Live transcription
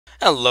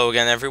Hello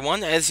again,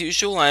 everyone. As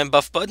usual, I am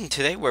Buff Bud, and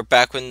today we're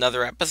back with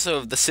another episode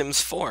of The Sims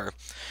 4.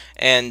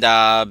 And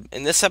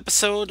in this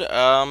episode,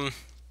 don't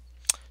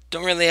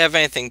really have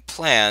anything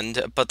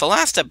planned, but the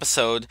last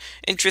episode,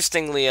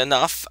 interestingly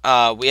enough,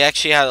 we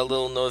actually had a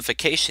little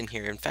notification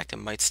here. In fact, it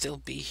might still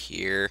be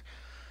here.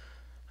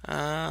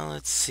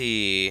 Let's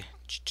see.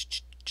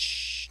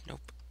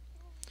 Nope.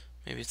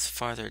 Maybe it's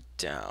farther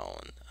down.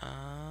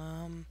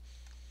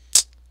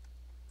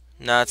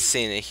 Not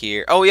seeing it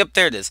here. Oh, yep,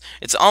 there it is.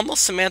 It's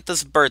almost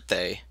Samantha's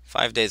birthday.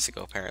 5 days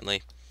ago,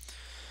 apparently.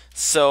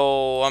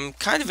 So I'm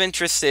kind of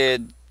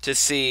interested to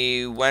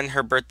see when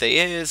her birthday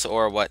is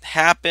or what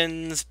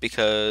happens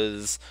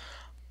because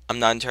I'm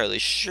not entirely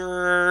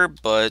sure.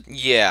 But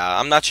yeah,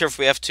 I'm not sure if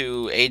we have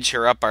to age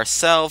her up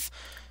ourselves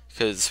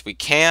because we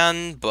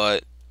can,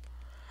 but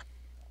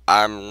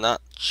I'm not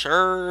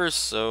sure.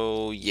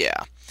 So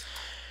yeah.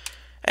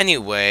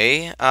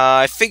 Anyway,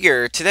 I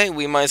figure today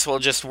we might as well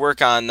just work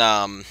on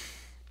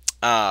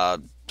uh,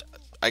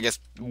 I guess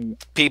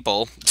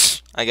people.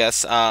 I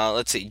guess.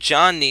 Let's see.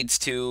 John needs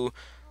to.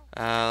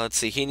 Let's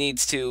see. He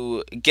needs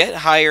to get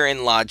higher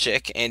in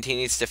logic, and he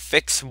needs to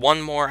fix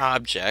one more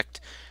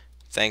object.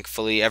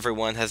 Thankfully,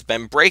 everyone has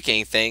been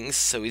breaking things,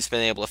 so he's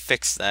been able to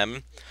fix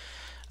them.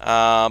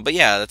 But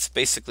yeah, that's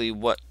basically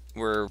what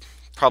we're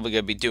probably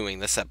gonna be doing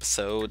this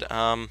episode.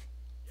 How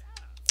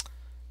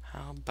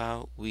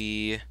about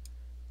we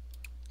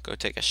go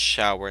take a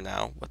shower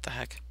now? What the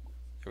heck?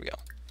 Here we go.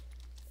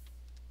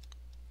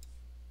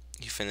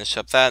 You finish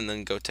up that and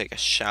then go take a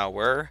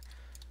shower.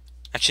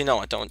 Actually,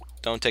 no,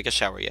 don't take a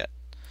shower yet.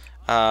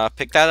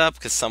 Pick that up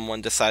because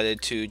someone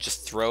decided to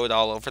just throw it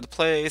all over the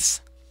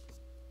place.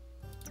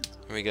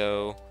 Here we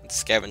go.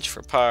 Scavenge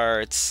for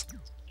parts.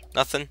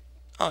 Nothing.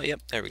 Oh,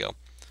 yep, there we go.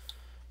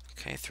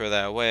 Okay, throw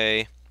that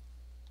away.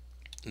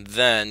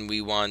 Then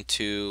we want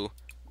to,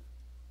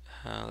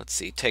 let's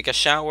see, take a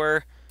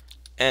shower,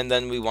 and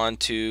then we want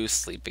to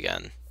sleep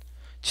again.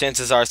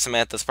 Chances are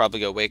Samantha's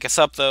probably going to wake us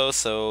up, though,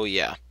 so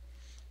yeah.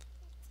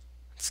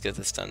 Let's get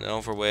this done and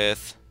over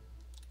with.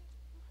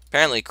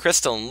 Apparently,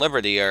 Crystal and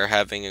Liberty are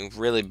having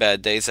really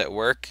bad days at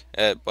work.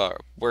 Well,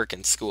 work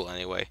and school,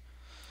 anyway.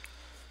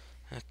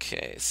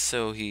 Okay,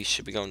 so he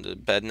should be going to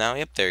bed now.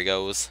 Yep, there he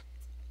goes.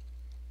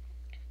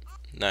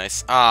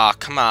 Nice. Ah,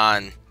 come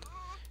on.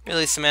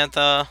 Really,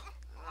 Samantha?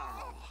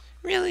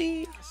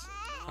 Really?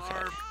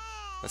 Okay.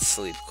 Let's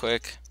sleep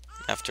quick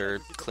after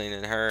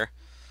cleaning her.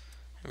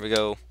 Here we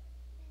go.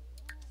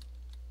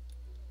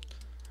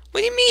 What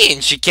do you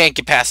mean she can't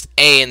get past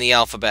A in the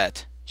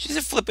alphabet? She's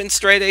a flippin'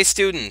 straight A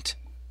student.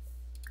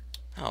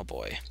 Oh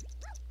boy.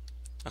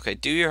 Okay,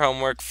 do your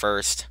homework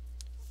first.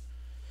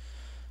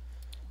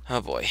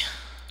 Oh boy.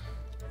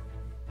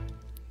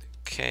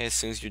 Okay, as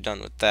soon as you're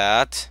done with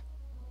that.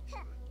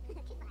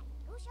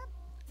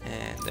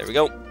 And there we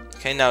go.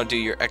 Okay, now do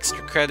your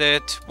extra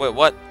credit. Wait,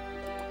 what?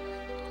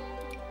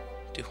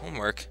 Do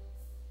homework?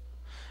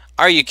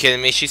 Are you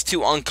kidding me? She's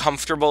too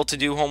uncomfortable to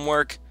do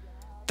homework?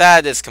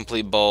 That is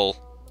complete bull.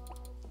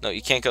 No,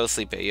 you can't go to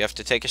sleep yet. You have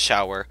to take a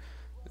shower.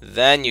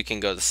 Then you can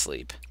go to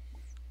sleep.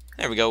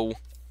 There we go.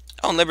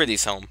 Oh,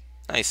 Liberty's home.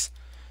 Nice.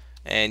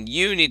 And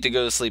you need to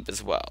go to sleep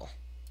as well.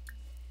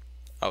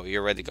 Oh,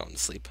 you're already going to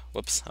sleep.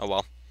 Whoops. Oh,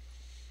 well.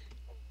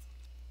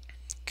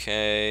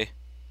 Okay.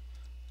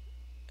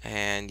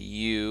 And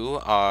you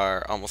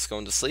are almost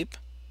going to sleep.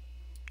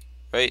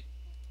 Right?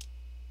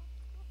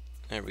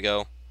 There we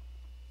go.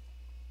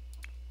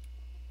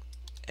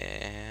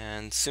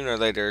 And sooner or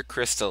later,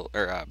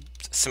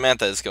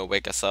 Samantha is going to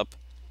wake us up.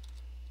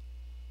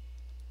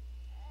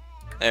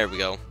 There we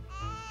go.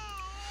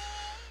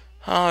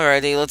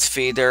 Alrighty, let's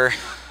feed her.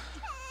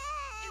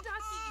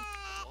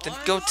 Then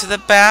go to the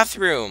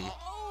bathroom.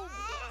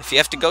 If you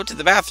have to go to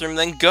the bathroom,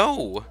 then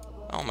go.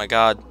 Oh my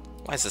god.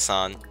 Why is this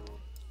on?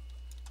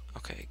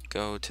 Okay,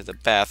 go to the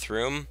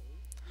bathroom.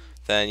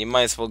 Then you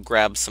might as well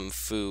grab some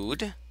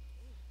food.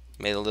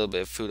 Made a little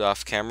bit of food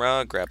off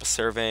camera. Grab a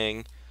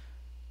serving.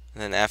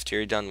 And then after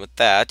you're done with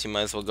that, you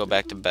might as well go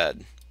back to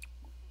bed.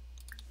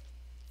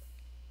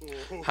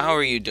 How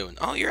are you doing?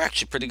 Oh, you're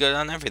actually pretty good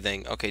on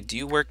everything. Okay, do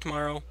you work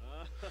tomorrow?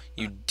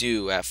 You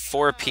do at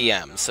 4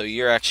 p.m. So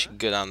you're actually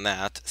good on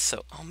that.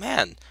 So, oh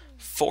man,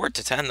 4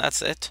 to 10,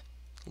 that's it.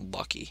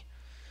 Lucky.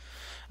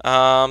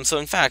 So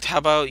in fact, how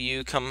about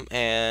you come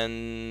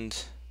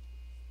and...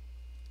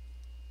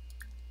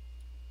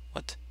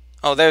 What?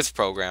 Oh, there's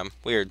program.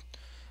 Weird.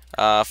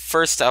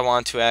 First, I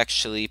want to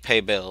actually pay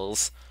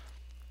bills.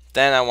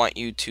 Then I want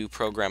you to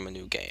program a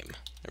new game.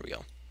 There we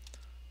go.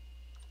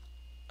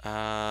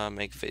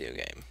 Make video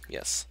game.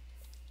 Yes.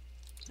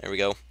 There we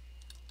go.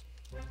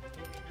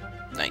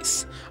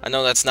 Nice. I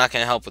know that's not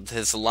going to help with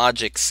his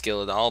logic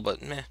skill at all,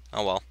 but meh.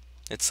 Oh well.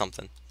 It's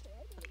something.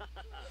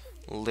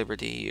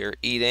 Liberty, you're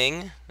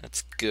eating.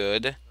 That's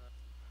good. And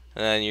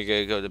then you're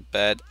going to go to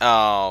bed.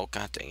 Oh,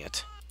 god dang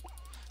it.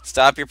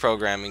 Stop your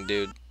programming,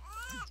 dude.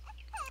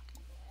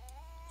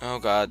 Oh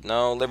god,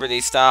 no.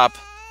 Liberty, stop.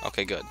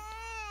 Okay, good.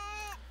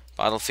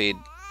 Bottle feed.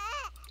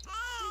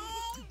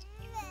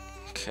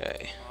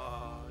 Okay.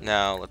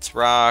 Now, let's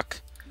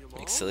rock.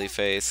 Make silly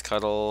face,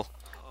 cuddle,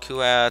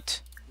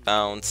 cooat,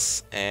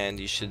 bounce, and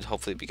you should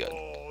hopefully be good.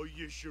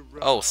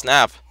 Oh,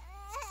 snap.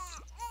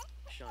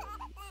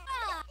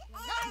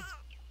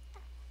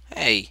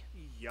 Hey,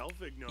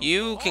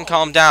 you can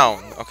calm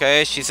down,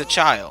 okay? She's a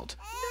child.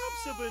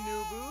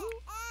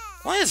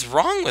 What is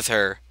wrong with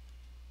her?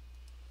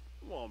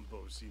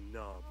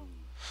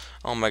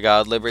 Oh my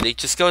god, Liberty,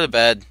 just go to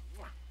bed.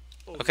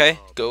 Okay,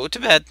 go to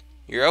bed.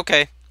 You're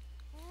okay.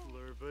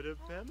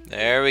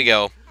 There we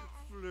go.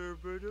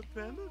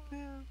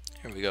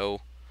 Here we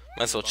go.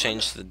 Might as well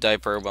change the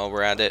diaper while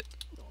we're at it.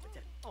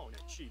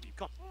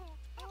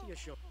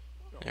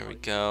 There we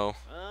go.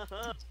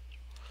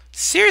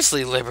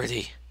 Seriously,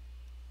 Liberty.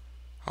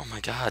 Oh my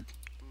god.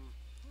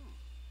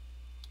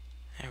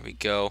 There we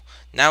go.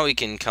 Now we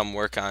can come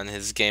work on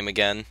his game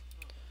again.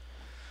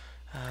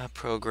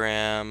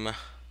 Program.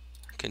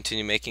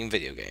 Continue making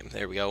video game.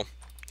 There we go.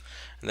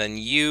 And then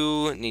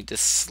you need to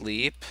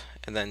sleep.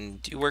 And then,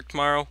 do you work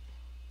tomorrow?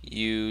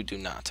 You do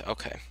not.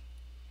 Okay.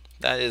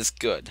 That is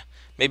good.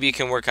 Maybe you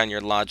can work on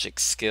your logic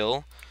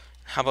skill.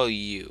 How about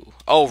you?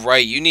 Oh,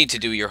 right. You need to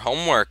do your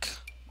homework.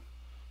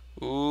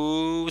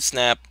 Ooh,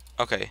 snap.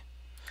 Okay.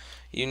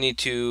 You need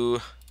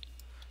to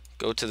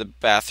go to the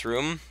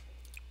bathroom.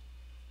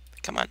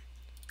 Come on.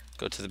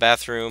 Go to the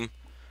bathroom.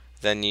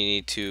 Then you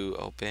need to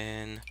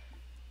open,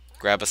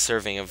 grab a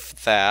serving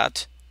of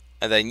that.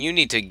 And then you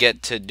need to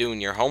get to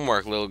doing your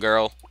homework, little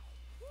girl.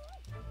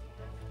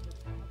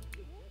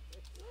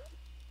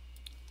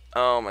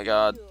 Oh my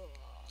god.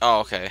 Oh,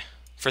 okay.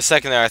 For a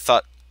second there I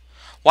thought,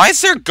 why is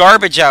there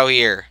garbage out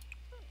here?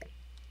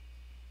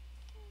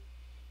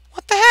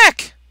 What the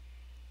heck?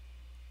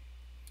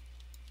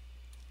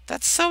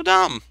 That's so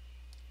dumb.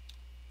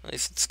 At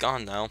least it's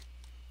gone now.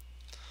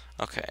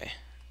 Okay.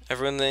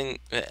 Everything,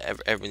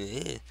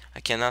 I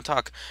cannot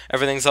talk.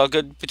 Everything's all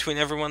good between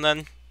everyone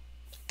then?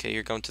 Okay,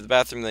 you're going to the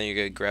bathroom, then you're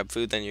going to grab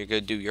food, then you're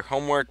going to do your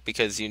homework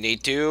because you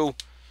need to.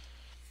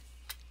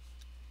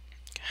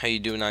 How you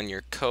doing on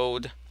your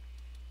code?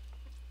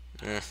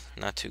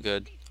 Not too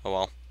good. Oh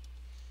well.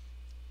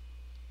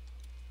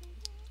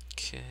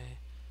 Okay.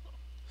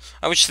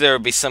 I wish there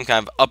would be some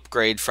kind of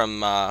upgrade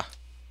from,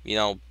 you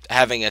know,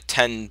 having a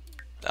 10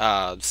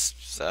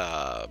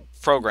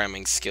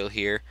 programming skill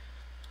here.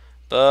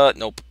 But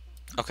nope.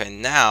 Okay,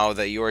 now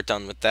that you're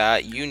done with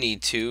that, you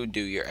need to do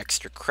your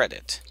extra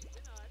credit.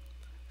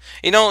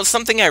 You know,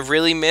 something I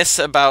really miss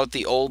about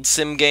the old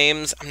sim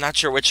games, I'm not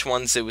sure which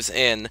ones it was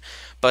in,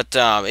 but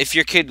if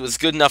your kid was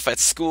good enough at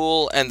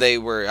school and they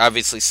were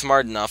obviously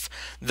smart enough,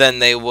 then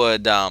they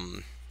would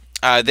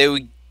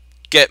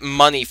get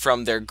money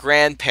from their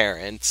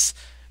grandparents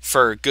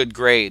for good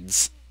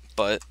grades.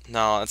 But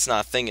no, that's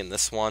not a thing in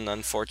this one,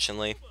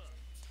 unfortunately.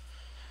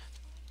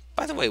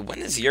 By the way, when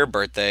is your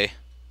birthday?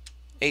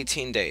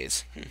 18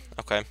 days.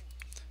 Okay.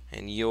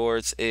 And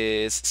yours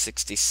is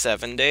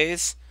 67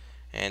 days.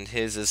 And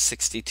his is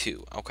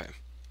 62. Okay.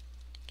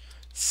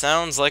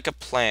 Sounds like a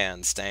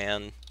plan,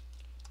 Stan.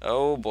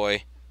 Oh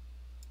boy.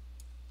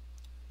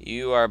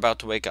 You are about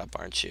to wake up,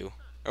 aren't you?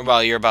 Or,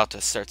 well, you're about to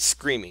start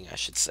screaming, I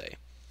should say.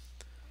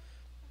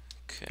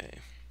 Okay.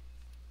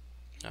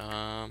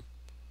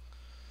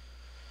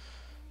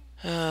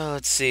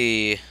 Let's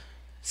see.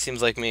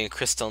 Seems like me and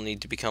Crystal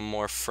need to become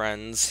more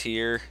friends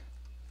here.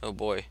 Oh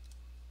boy.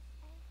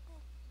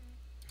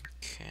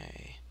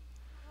 Okay.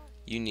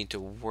 You need to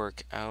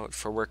work out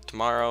for work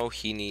tomorrow.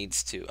 He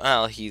needs to...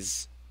 Well,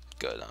 he's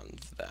good on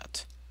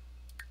that.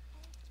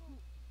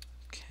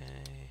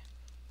 Okay.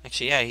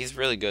 Actually, yeah, he's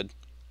really good.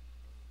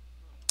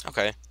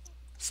 Okay.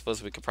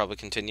 Suppose we could probably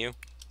continue.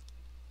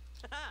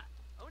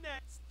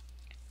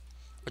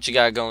 What you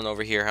got going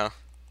over here, huh?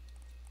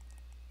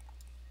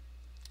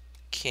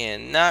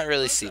 Cannot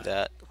really see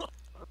that.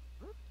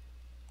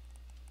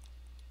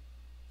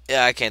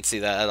 Yeah, I can't see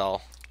that at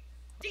all.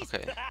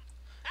 Okay.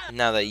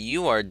 Now that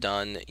you are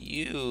done,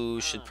 you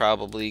should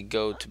probably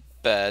go to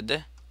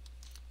bed.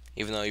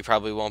 Even though you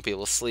probably won't be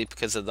able to sleep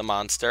because of the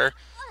monster.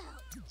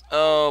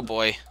 Oh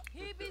boy.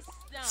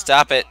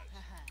 Stop it.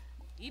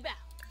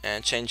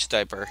 And change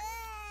diaper.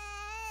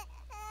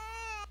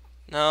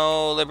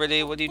 No,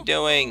 Liberty, what are you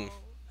doing?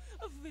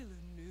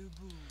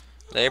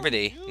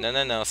 Liberty,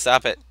 no,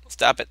 stop it.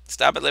 Stop it.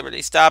 Stop it,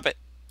 Liberty, stop it.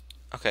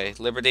 Okay,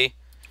 Liberty,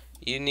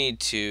 you need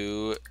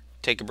to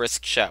take a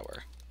brisk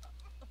shower.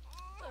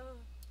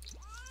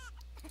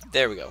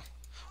 There we go.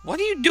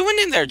 What are you doing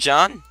in there,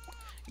 John?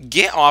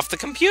 Get off the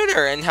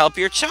computer and help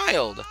your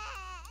child.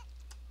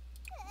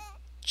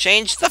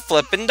 Change the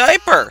flippin'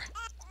 diaper.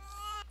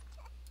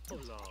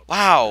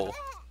 Wow.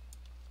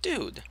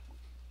 Dude.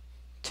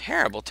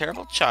 Terrible,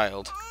 terrible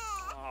child.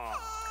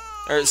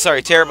 Or,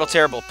 sorry, terrible,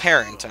 terrible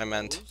parent, I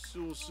meant.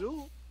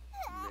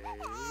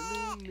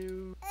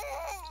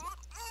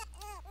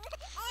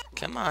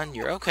 Come on,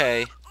 you're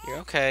okay. You're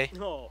okay.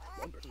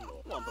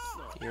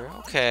 You're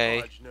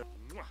okay.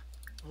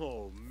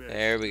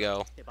 There we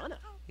go.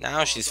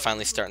 Now she's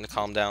finally starting to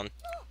calm down.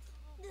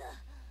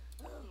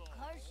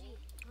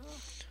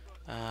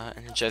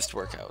 Energized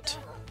workout.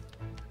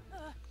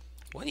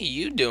 What are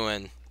you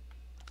doing?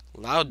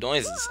 Loud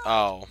noises.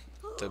 Oh,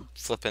 the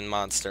flippin'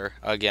 monster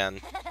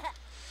again.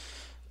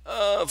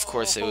 Of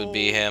course it would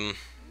be him.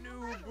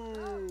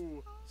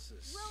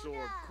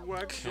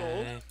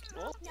 Okay.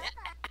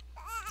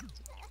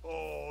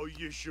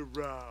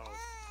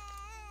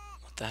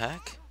 What the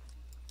heck?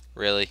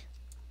 Really?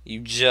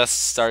 You just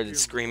started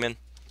screaming?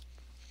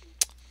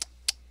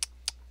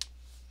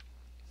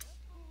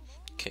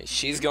 Okay,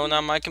 she's going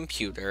on my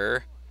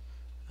computer.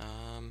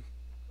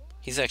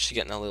 He's actually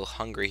getting a little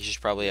hungry. He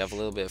should probably have a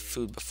little bit of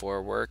food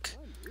before work.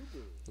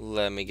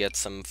 Let me get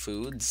some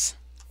foods.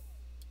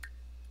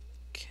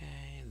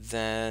 Okay,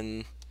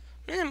 then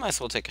might as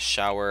well take a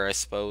shower, I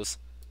suppose.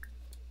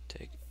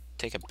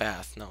 Take a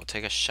bath. No,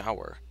 take a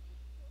shower.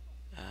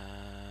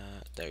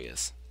 There he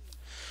is.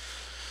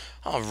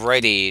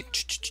 Alrighty.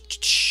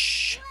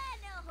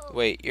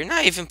 Wait, you're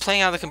not even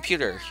playing on the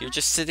computer. You're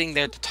just sitting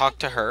there to talk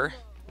to her?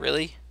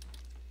 Really?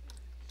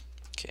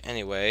 Okay,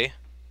 anyway.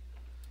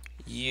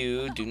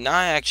 You do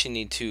not actually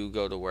need to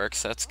go to work,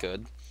 so that's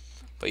good.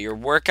 But your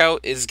workout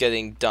is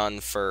getting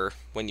done for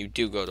when you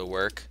do go to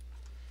work.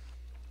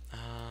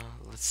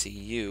 Let's see,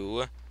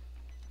 you.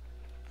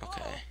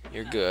 Okay,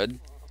 you're good.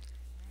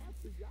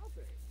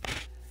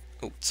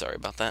 Oh, sorry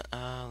about that.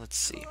 Let's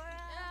see.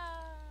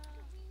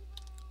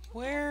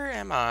 Where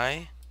am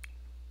I?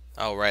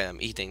 Oh, right,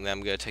 I'm eating. Then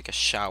I'm going to take a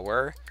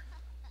shower.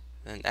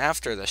 And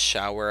after the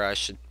shower, I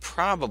should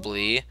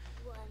probably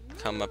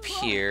come up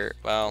here.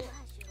 Well,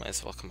 might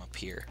as well come up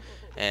here.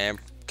 And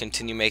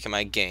continue making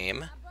my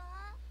game.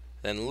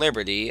 Then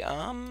Liberty,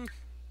 after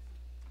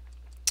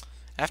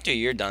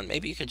you're done,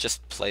 maybe you could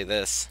just play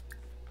this.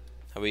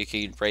 That way you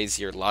could raise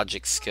your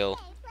logic skill.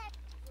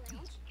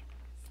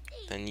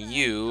 Then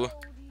you,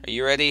 are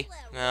you ready?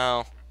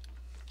 No.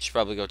 You should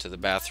probably go to the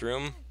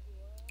bathroom.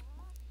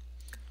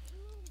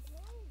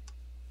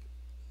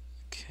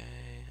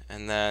 Okay,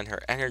 and then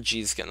her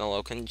energy's getting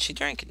low. Can she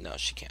drink? No,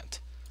 she can't.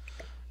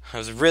 I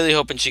was really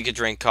hoping she could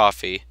drink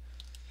coffee.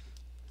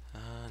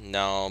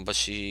 No, but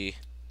she...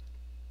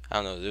 I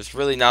don't know, there's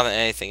really not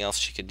anything else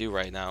she could do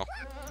right now.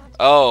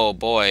 Oh,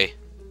 boy.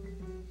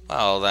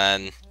 Well,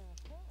 then.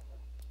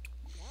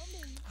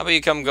 How about you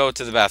come go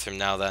to the bathroom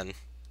now, then?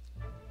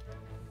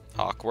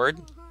 Awkward.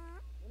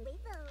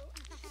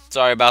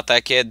 Sorry about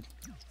that, kid.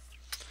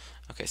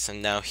 Okay, so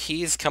now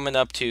he's coming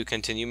up to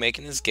continue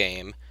making his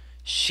game.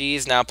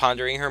 She's now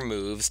pondering her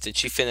moves. Did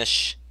she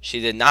finish? She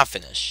did not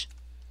finish.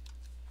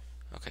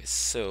 Okay,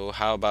 so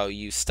how about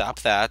you stop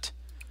that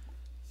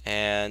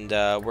and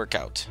work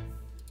out.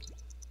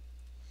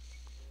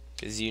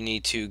 Because you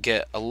need to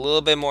get a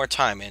little bit more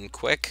time in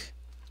quick.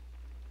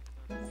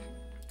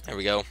 There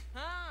we go.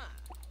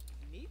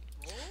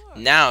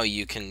 Now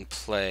you can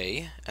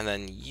play, and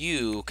then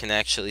you can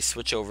actually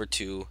switch over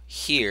to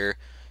here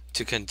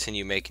to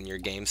continue making your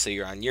game, so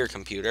you're on your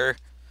computer,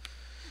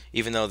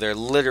 even though they're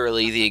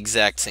literally the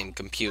exact same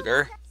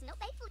computer.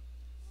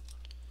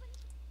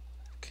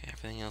 Okay,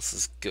 everything else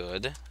is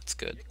good. That's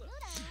good.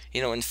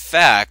 You know, in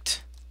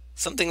fact,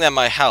 something that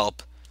might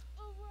help.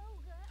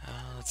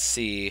 Let's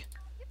see.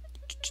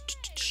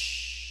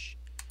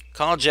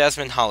 Call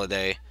Jasmine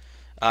Holiday.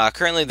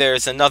 Currently,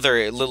 there's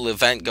another little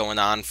event going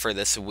on for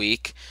this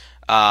week.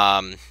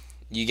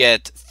 You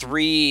get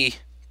 3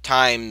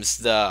 times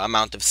the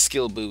amount of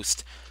skill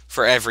boost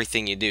for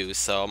everything you do,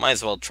 so might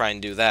as well try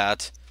and do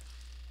that.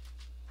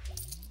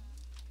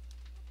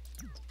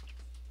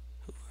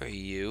 Who are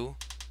you?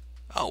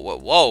 Oh,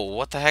 whoa,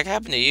 what the heck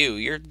happened to you?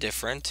 You're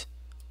different.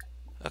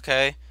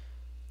 Okay.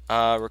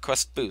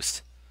 Request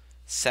boost.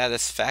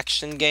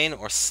 Satisfaction gain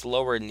or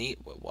slower need...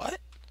 What?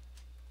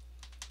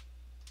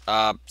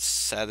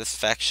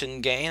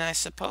 Satisfaction gain, I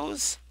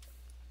suppose?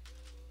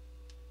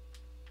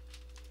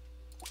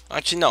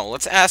 Actually, no.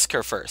 Let's ask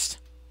her first.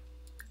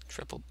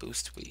 Triple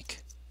boost week.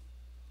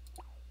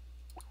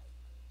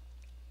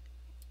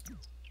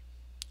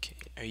 Okay,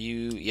 are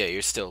you... Yeah,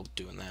 you're still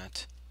doing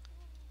that.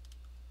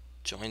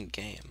 Join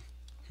game.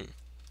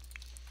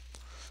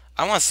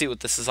 I want to see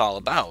what this is all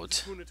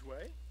about.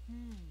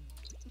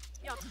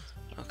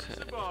 Okay.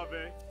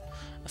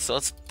 So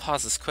let's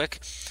pause this quick.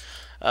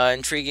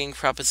 Intriguing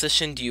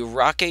proposition. Do you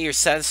rocket your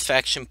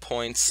satisfaction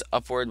points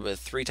upward with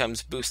 3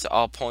 times boost to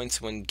all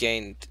points when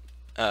gained?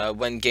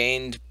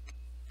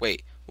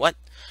 Wait, what?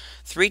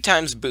 3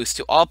 times boost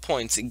to all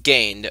points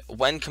gained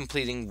when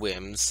completing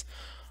whims.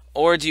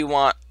 Or do you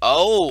want...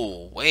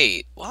 Oh,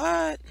 wait,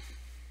 what?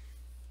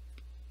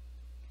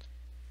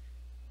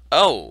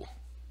 Oh.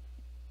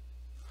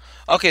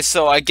 Okay,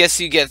 so I guess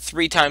you get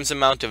 3 times the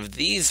amount of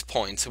these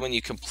points when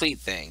you complete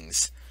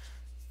things.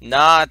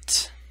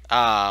 Not,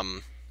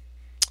 what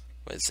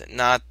is it?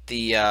 Not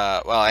the,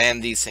 well,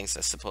 and these things,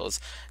 I suppose.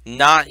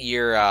 Not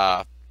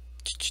your,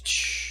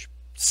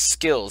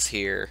 skills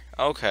here.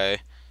 Okay.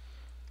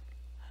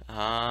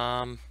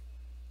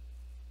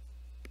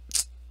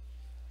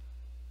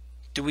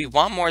 Do we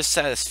want more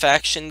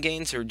satisfaction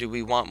gains, or do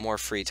we want more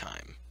free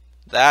time?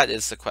 That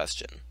is the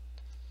question.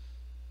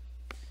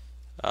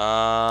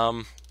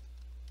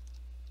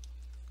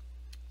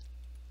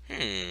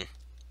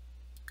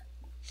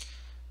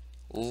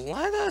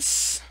 Let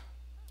us...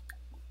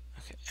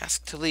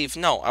 Ask to leave.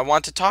 No, I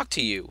want to talk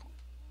to you.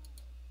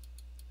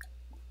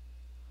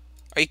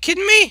 Are you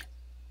kidding me?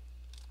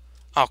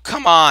 Oh,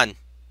 come on.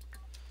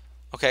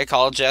 Okay,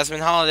 call Jasmine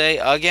Holiday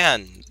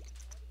again.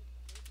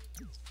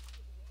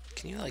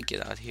 Can you, like,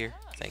 get out of here?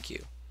 Thank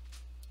you.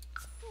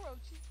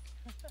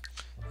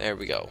 There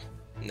we go.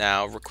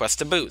 Now,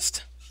 request a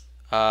boost.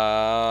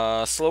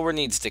 Slower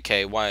needs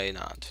decay. Why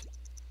not?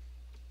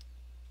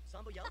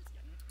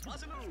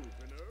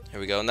 Here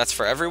we go. And that's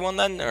for everyone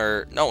then?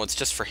 Or, no, it's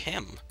just for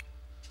him.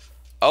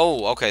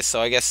 Oh, okay,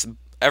 so I guess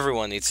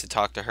everyone needs to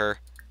talk to her.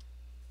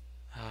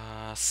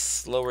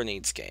 Slower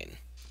needs gain.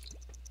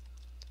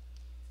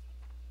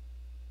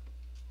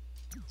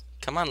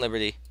 Come on,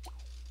 Liberty.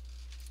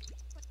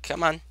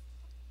 Come on.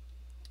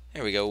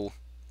 There we go.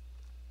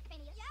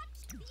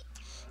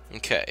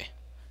 Okay.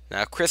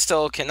 Now,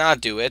 Crystal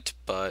cannot do it,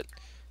 but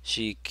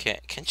she can.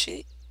 Can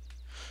she?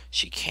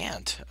 She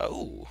can't.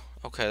 Oh,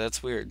 okay,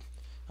 that's weird.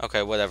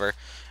 Okay, whatever.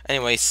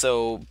 Anyway,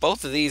 so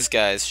both of these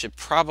guys should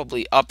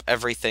probably up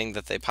everything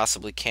that they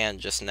possibly can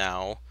just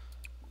now.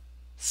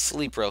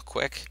 Sleep real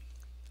quick.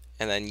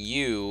 And then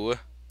you...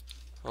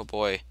 Oh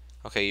boy.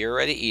 Okay, you're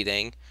already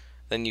eating.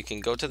 Then you can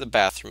go to the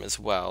bathroom as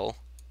well.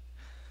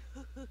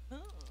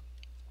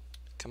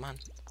 Come on.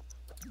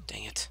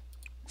 Dang it.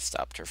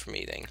 Stopped her from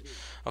eating.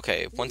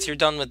 Okay, once you're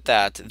done with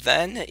that,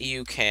 then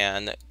you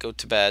can go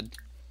to bed.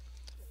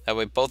 That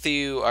way both of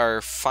you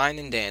are fine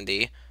and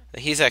dandy.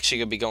 He's actually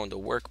going to be going to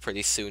work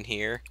pretty soon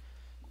here.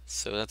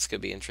 So that's going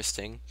to be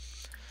interesting.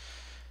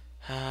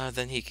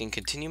 Then he can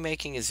continue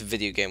making his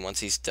video game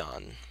once he's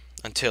done.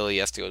 Until he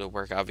has to go to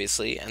work,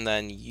 obviously. And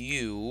then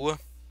you...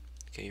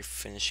 Okay, you're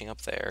finishing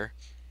up there.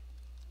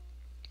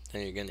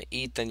 Then you're going to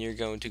eat, then you're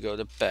going to go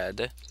to bed.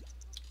 There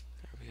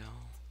we go.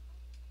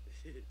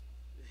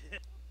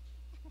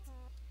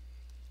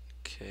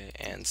 Okay,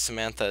 and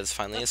Samantha is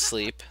finally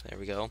asleep. There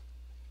we go.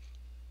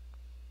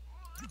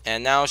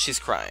 And now she's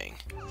crying.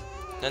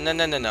 No, no,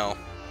 no, no, no.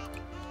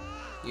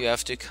 You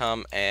have to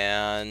come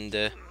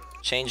and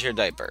change your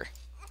diaper.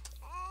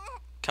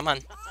 Come on.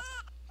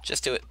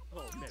 Just do it.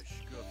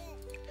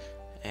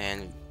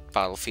 And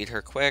bottle feed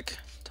her quick.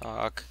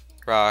 Talk.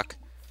 Rock.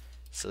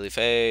 Silly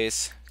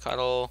face.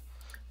 Cuddle.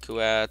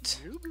 Cooette.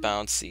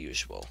 Bounce. The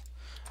usual.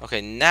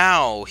 Okay,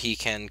 now he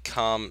can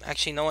come.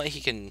 Actually, you know what? He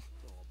can...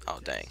 Oh,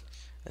 dang.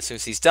 As soon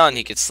as he's done,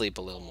 he could sleep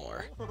a little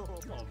more.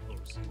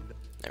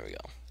 There we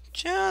go.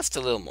 Just a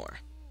little more.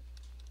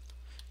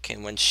 Okay,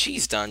 and when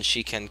she's done,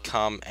 she can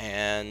come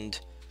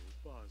and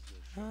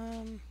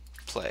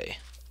play.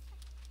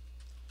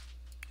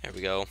 There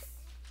we go.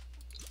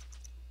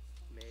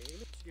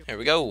 There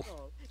we go.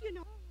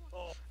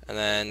 And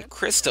then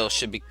Crystal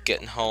should be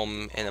getting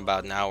home in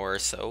about an hour or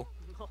so.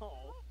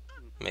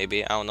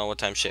 Maybe. I don't know what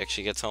time she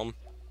actually gets home.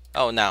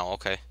 Oh, now.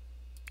 Okay.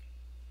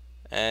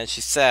 And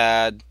she's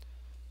sad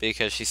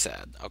because she's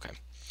sad. Okay.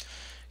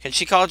 Can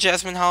she call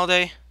Jasmine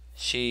Holiday?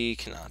 She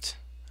cannot.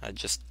 I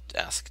just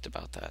asked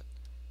about that.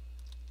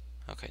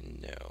 Okay,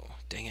 no.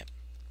 Dang it.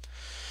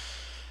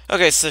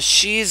 Okay, so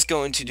she's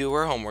going to do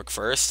her homework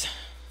first.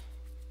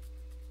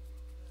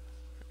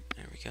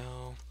 There we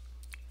go.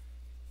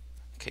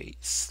 Okay,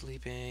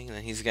 sleeping. And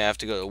then he's going to have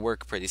to go to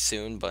work pretty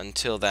soon, but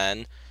until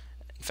then,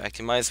 in fact,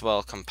 he might as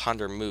well come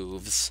ponder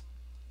moves.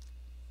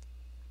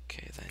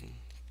 Okay, then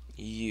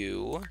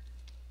you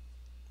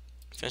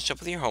finish up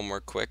with your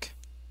homework quick.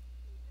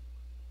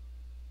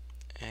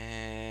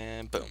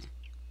 And boom.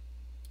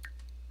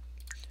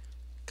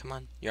 Come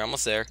on, you're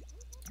almost there.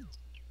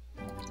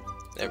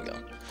 There we go.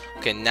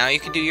 Okay, now you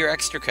can do your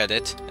extra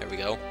credit. There we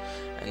go.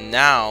 And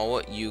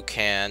now you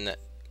can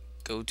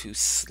go to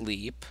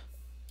sleep.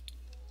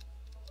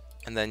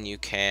 And then you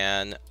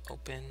can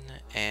open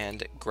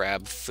and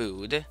grab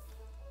food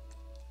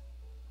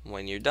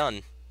when you're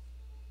done.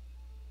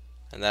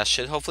 And that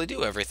should hopefully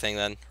do everything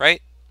then,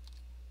 right?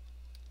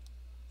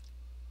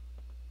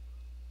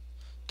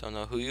 Don't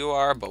know who you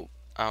are, but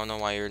I don't know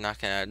why you're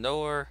knocking at a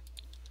door.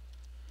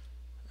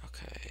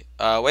 Okay.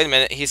 Wait a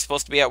minute. He's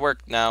supposed to be at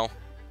work now.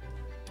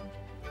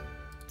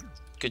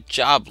 Good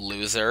job,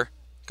 loser.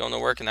 Going to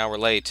work an hour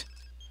late.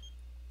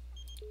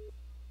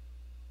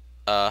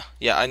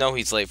 Yeah, I know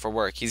he's late for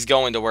work. He's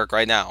going to work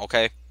right now,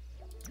 okay?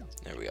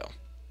 There we go.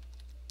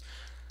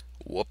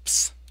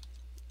 Whoops.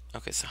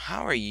 Okay, so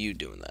how are you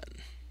doing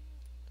then?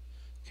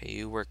 Okay,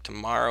 you work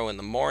tomorrow in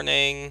the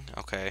morning.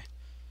 Okay.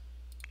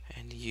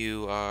 And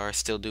you are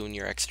still doing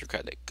your extra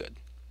credit. Good.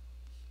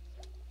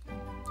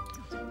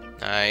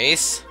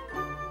 Nice.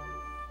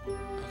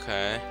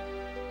 Okay.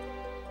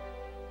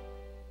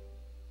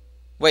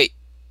 Wait.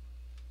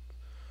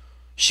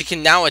 She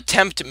can now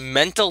attempt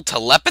mental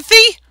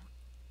telepathy?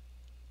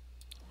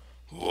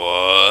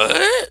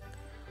 What?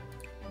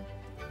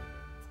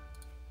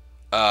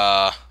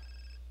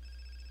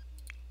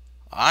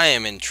 I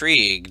am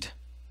intrigued.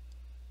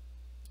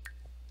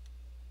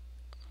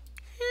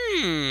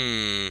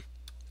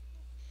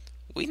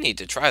 We need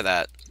to try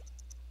that.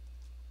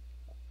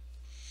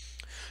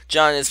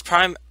 John is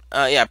priming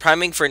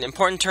for an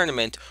important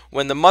tournament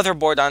when the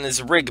motherboard on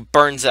his rig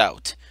burns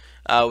out.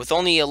 With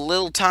only a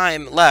little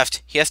time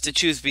left, he has to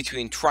choose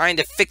between trying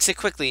to fix it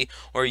quickly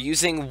or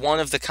using one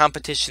of the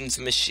competition's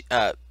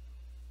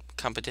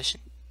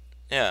competition?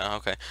 Yeah,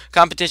 okay.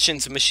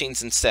 Competition's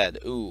machines instead.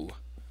 Ooh.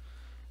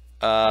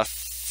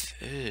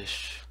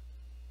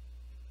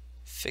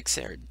 Fix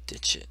it or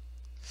ditch it.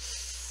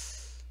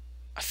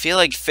 I feel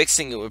like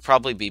fixing it would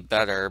probably be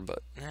better,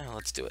 but yeah,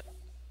 let's do it.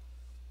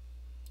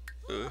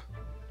 Oh,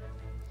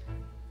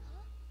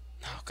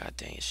 god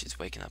dang it, she's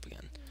waking up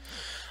again.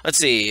 Let's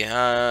see.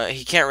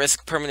 He can't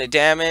risk permanent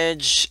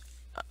damage.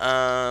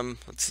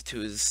 Let's see to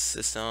his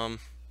system.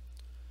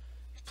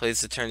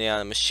 Plays the turn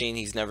on a machine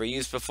he's never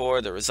used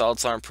before. The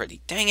results aren't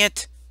pretty. Dang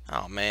it!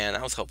 Oh man,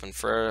 I was hoping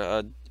for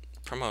a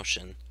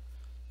promotion.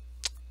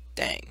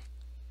 Dang.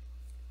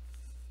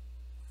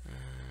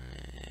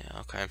 Yeah,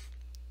 okay.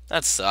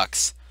 That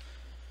sucks.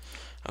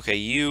 Okay,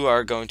 you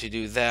are going to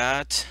do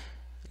that.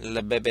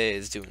 Le Bebe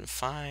is doing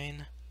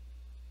fine.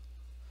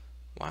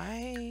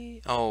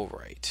 Why? Oh,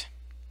 right.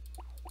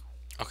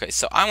 Okay,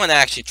 so I want to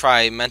actually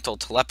try mental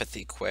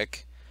telepathy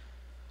quick.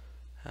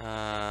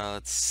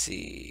 Let's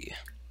see.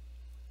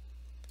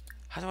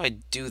 How do I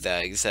do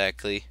that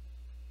exactly?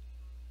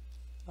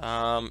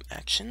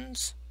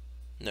 Actions?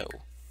 No.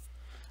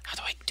 How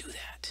do I do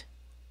that?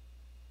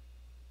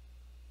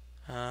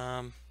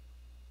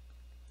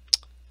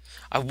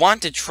 I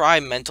want to try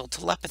mental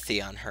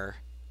telepathy on her.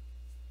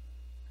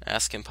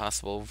 Ask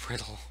impossible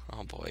riddle.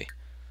 Oh boy.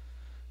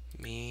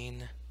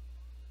 Mean.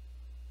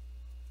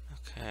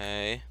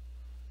 Okay.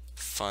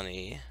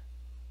 Funny.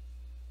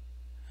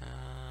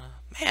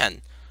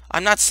 Man,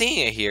 I'm not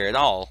seeing it here at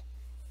all.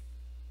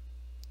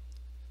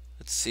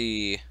 Let's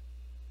see.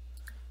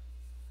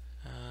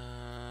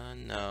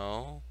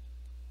 No.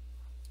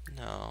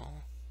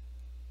 No.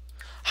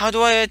 How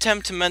do I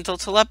attempt mental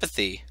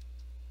telepathy?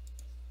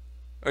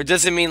 Or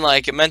does it mean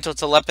like mental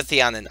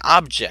telepathy on an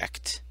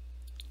object?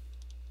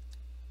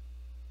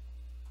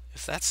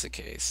 If that's the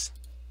case.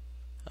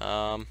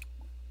 Not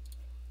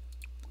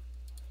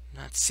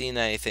seeing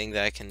anything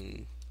that I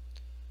can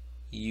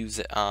use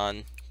it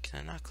on.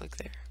 Can I not click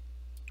there?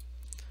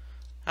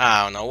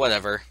 I don't know,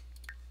 whatever.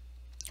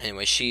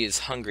 Anyway, she is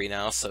hungry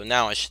now, so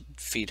now I should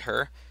feed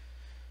her.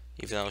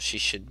 Even though she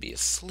should be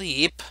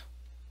asleep.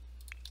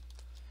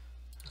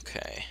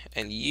 Okay,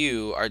 and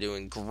you are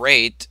doing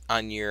great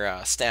on your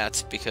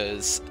stats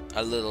because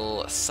a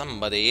little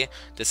somebody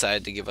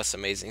decided to give us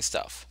amazing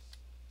stuff.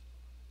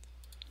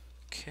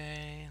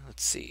 Okay,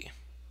 let's see.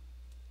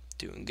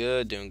 Doing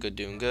good, doing good,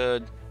 doing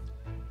good.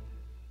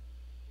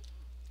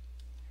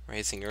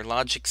 Raising your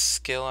logic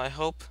skill, I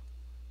hope.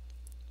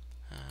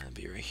 It'll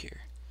be right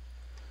here.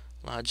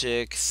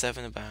 Logic,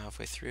 7 about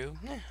halfway through.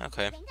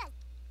 Okay.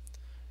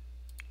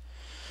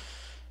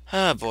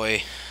 Oh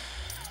boy.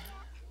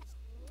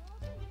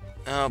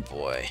 Oh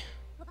boy.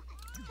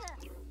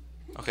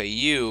 Okay,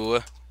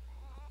 you.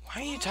 Why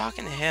are you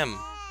talking to him?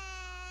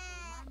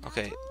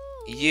 Okay,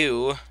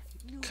 you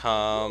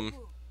come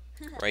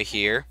right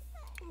here.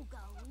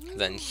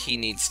 Then he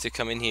needs to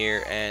come in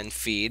here and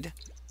feed.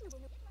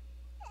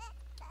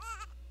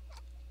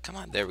 Come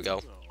on, there we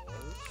go.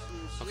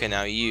 Okay,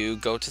 now you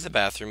go to the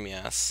bathroom,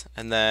 yes.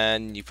 And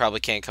then you probably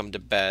can't come to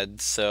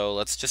bed, so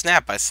let's just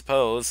nap, I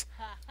suppose.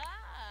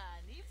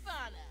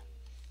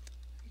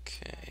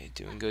 Okay,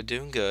 doing good,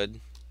 doing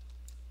good.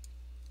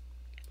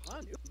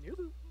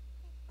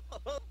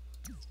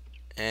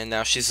 And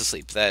now she's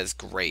asleep. That is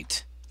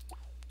great.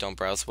 Don't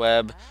browse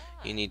web.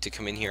 You need to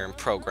come in here and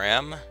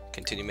program.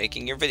 Continue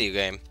making your video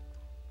game.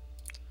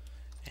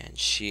 And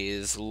she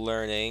is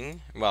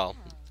learning, well,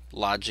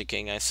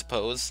 logicking, I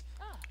suppose.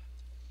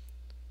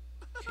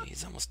 Okay,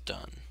 he's almost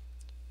done.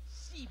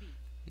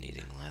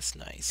 Needing less,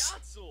 nice.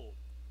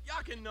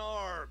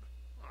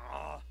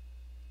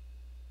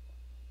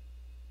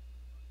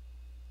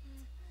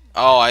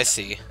 Oh, I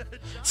see.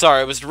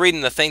 Sorry, I was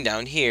reading the thing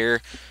down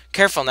here.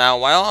 Careful now,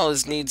 while all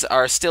his needs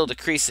are still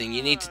decreasing,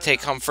 you need to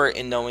take comfort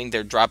in knowing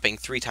they're dropping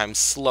 3 times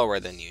slower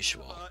than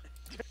usual.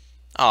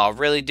 Oh,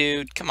 really,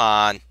 dude? Come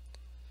on.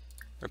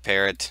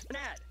 Repair it.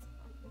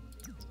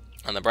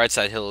 On the bright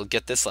side, he'll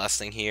get this last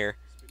thing here.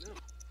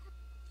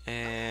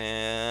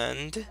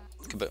 And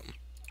kaboom.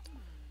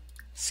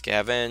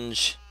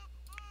 Scavenge.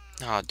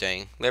 Oh,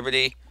 dang.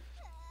 Liberty,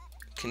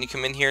 can you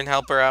come in here and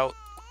help her out?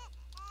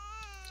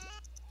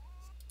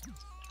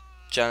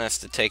 John has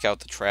to take out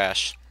the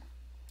trash.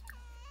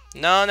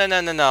 No, no,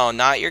 no, no, no.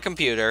 Not your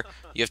computer.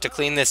 You have to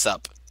clean this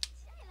up.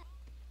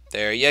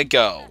 There you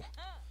go.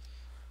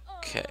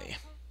 Okay.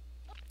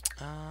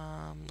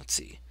 Let's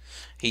see.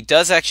 He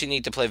does actually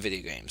need to play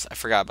video games. I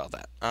forgot about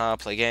that.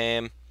 Play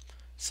game.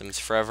 Sims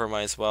Forever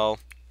might as well.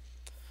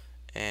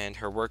 And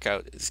her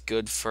workout is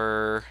good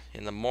for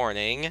in the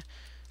morning.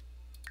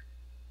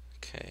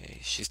 Okay,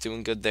 she's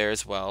doing good there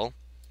as well.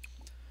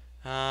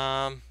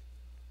 I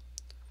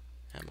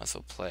might as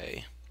well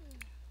play.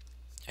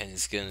 And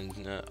he's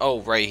gonna...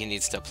 oh, right, he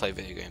needs to play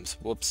video games.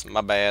 Whoops,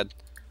 my bad.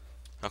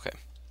 Okay.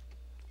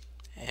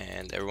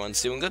 And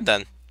everyone's doing good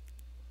then.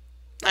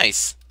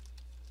 Nice.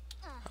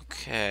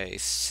 Okay,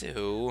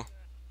 so...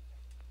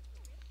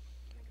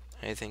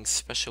 Anything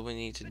special we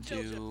need to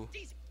do?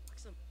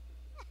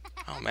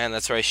 Oh man,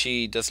 that's right.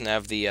 She doesn't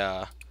have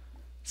the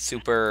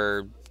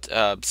super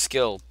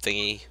skill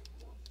thingy,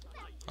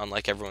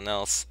 unlike everyone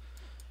else.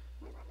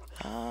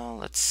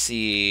 Let's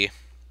see.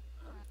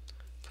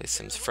 Play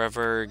Sims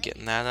Forever,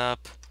 getting that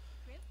up.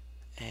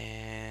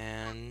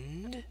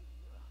 And...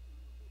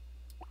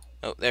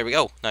 oh, there we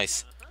go.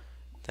 Nice.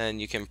 Then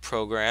you can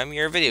program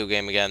your video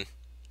game again.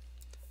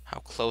 How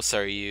close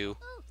are you?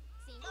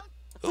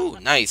 Ooh,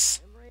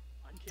 nice.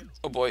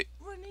 Oh boy.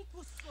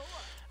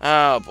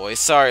 Oh boy,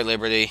 sorry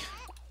Liberty.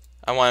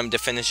 I want him to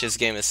finish his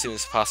game as soon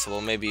as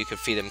possible. Maybe you could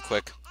feed him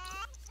quick.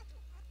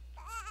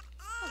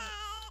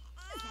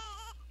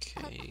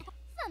 Okay.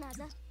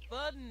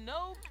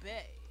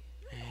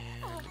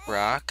 And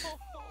rock.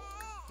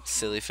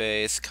 Silly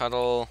face,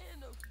 cuddle,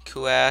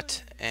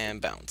 kuat,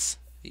 and bounce.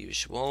 The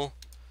usual.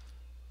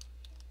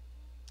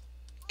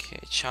 Okay,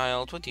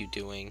 child, what are you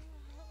doing?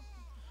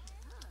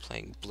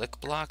 Playing Blick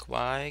Block?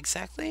 Why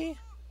exactly?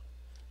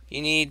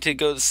 You need to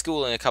go to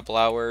school in a couple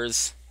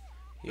hours.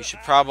 You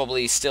should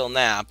probably still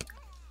nap.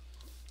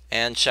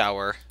 And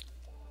shower.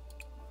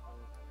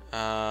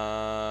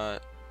 Can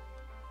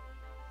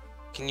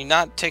you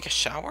not take a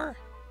shower?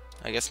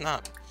 I guess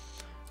not.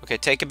 Okay,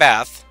 take a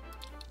bath.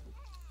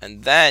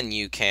 And then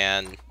you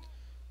can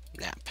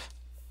nap.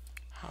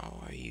 How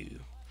are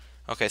you?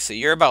 Okay, so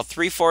you're about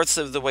 3/4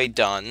 of the way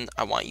done.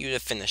 I want you to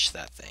finish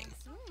that thing.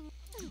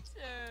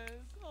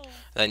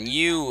 Then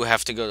you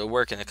have to go to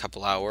work in a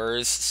couple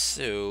hours,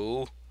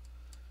 so...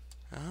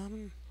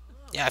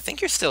 yeah, I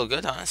think you're still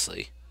good,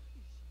 honestly.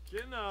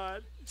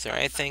 Is there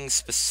anything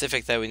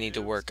specific that we need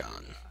to work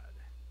on?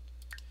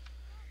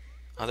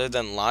 Other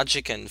than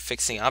logic and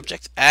fixing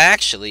objects?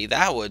 Actually,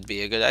 that would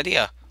be a good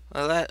idea.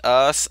 Let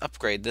us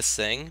upgrade this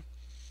thing.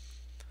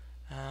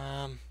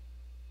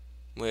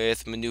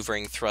 With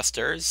maneuvering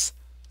thrusters.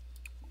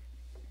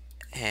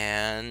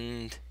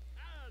 And...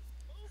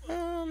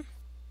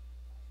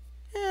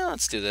 yeah,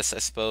 let's do this, I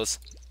suppose.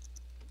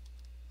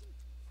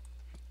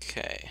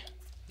 Okay.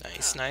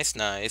 Nice, nice,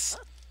 nice.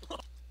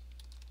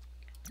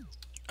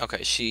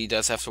 Okay, she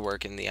does have to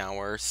work in the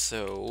hour,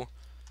 so...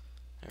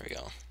 there we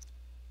go.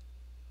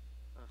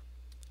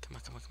 Come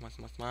on, come on, come on,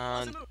 come on, come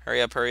on.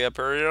 Hurry up, hurry up,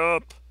 hurry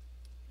up!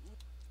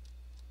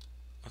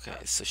 Okay,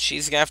 so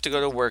she's gonna have to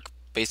go to work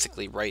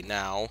basically right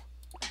now.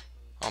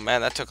 Oh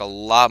man, that took a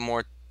lot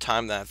more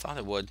time than I thought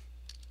it would.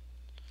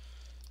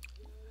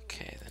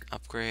 Okay, then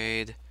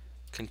upgrade.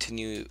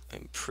 Continue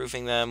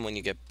improving them when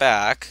you get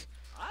back.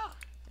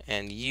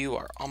 And you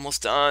are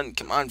almost done.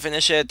 Come on,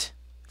 finish it.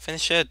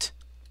 Finish it.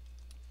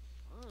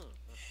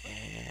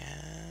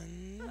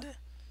 And...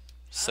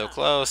 so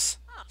close.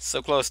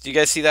 So close. Do you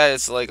guys see that?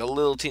 It's like a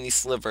little teeny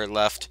sliver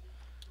left.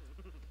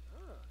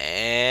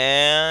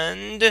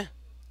 And...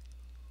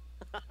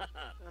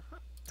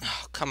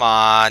 oh, come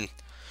on.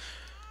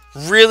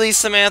 Really,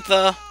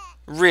 Samantha?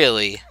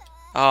 Really?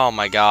 Oh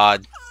my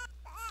god.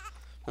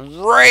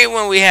 Right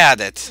when we had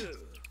it.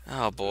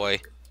 Oh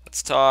boy.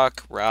 Let's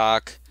talk.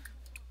 Rock.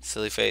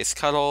 Silly face.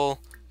 Cuddle.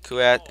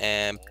 Kuat.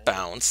 And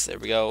bounce. There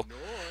we go.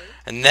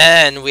 And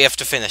then we have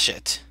to finish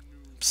it.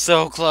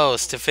 So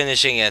close to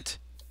finishing it.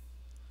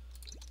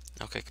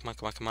 Okay, come on,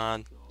 come on, come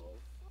on.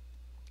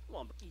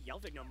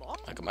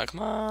 Come on, come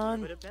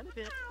on.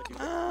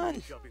 Come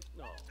on.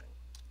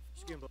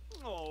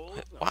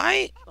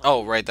 Why?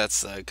 Oh, right,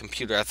 that's a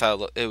computer. I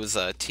thought it was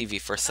a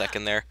TV for a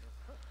second there.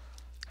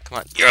 Come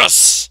on.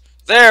 Yes!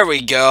 There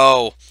we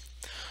go!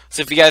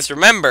 So if you guys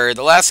remember,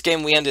 the last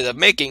game we ended up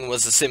making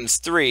was The Sims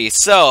 3.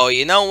 So,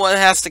 you know what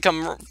has to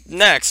come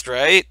next,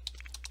 right?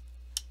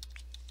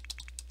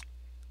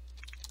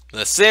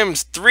 The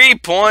Sims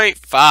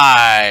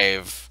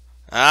 3.5.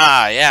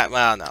 Ah, yeah,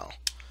 well, no.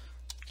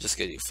 Just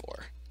gonna do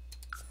 4.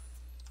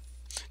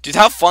 Dude,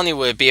 how funny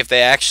would it be if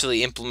they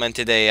actually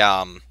implemented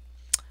a,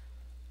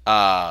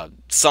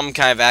 some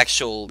kind of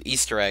actual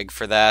Easter egg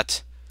for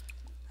that?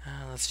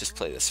 Let's just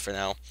play this for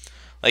now.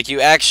 Like,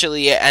 you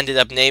actually ended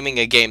up naming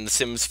a game The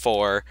Sims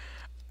 4,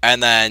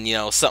 and then, you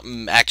know,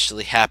 something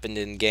actually happened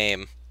in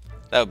game.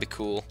 That would be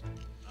cool.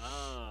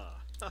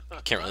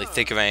 Can't really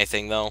think of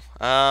anything, though.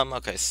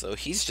 Okay, so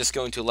he's just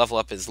going to level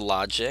up his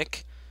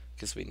logic,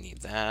 because we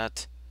need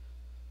that.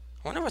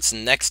 I wonder what's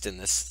next in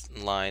this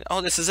line.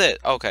 Oh, this is it.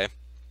 Okay.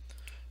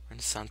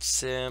 Renaissance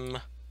Sim.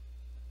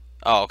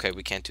 Oh, okay,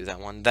 we can't do that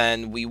one.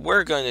 Then we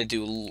were going to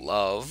do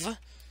love,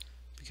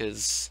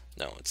 because,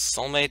 no, it's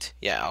soulmate.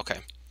 Yeah, okay.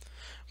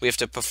 We have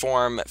to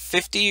perform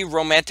 50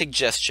 romantic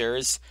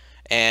gestures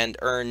and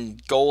earn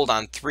gold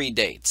on 3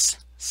 dates.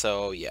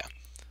 So, yeah.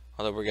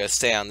 Although we're going to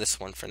stay on this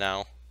one for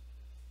now.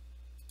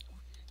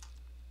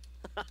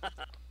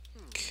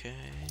 Okay.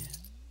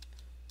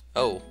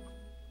 Oh.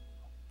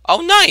 Oh,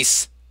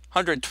 nice!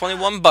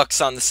 121 bucks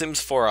on The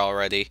Sims 4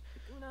 already.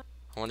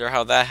 I wonder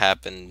how that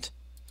happened.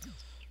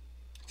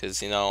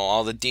 Because, you know,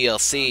 all the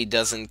DLC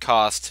doesn't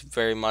cost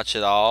very much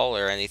at all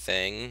or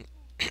anything.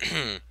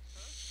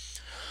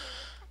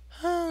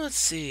 Let's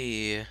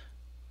see.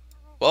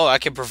 Whoa, I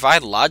can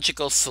provide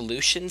logical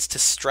solutions to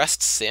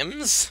stressed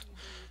Sims?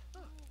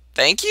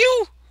 Thank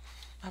you?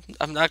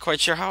 I'm not quite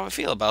sure how I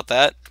feel about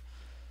that.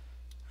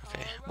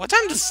 Okay. What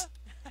time does...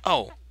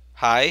 Oh,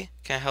 hi.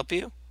 Can I help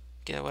you?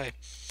 Get away.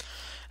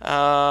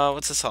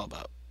 What's this all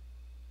about?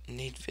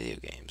 Need video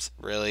games.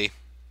 Really?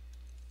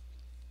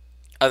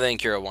 I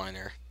think you're a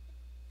whiner.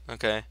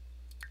 Okay.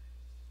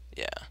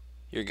 Yeah,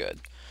 you're good.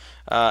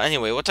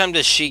 Anyway, what time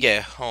does she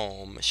get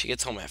home? She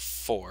gets home at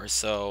 4,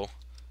 so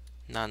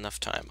not enough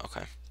time.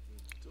 Okay.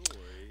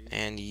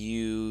 And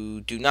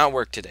you do not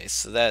work today,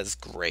 so that is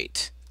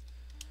great.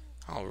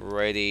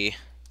 Alrighty.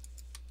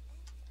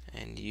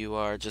 And you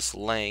are just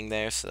laying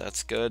there, so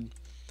that's good.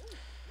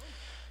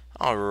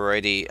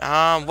 Alrighty.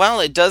 Well,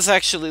 it does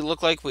actually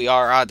look like we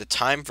are out of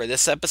time for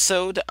this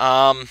episode.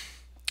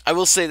 I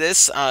will say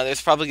this,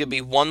 there's probably going to be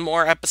one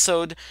more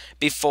episode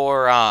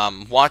before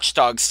Watch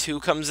Dogs 2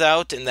 comes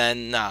out, and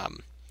then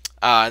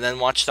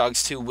Watch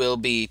Dogs 2 will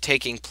be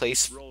taking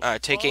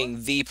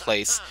the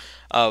place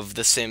of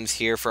The Sims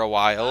here for a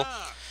while.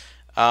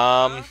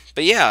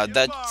 But yeah,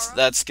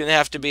 that's going to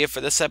have to be it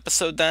for this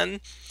episode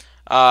then.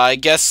 I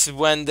guess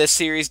when this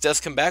series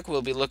does come back,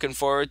 we'll be looking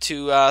forward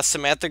to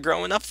Samantha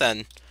growing up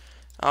then.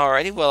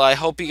 Alrighty, well, I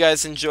hope you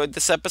guys enjoyed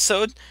this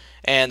episode,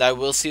 and I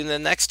will see you in the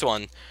next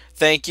one.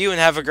 Thank you, and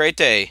have a great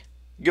day.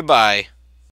 Goodbye.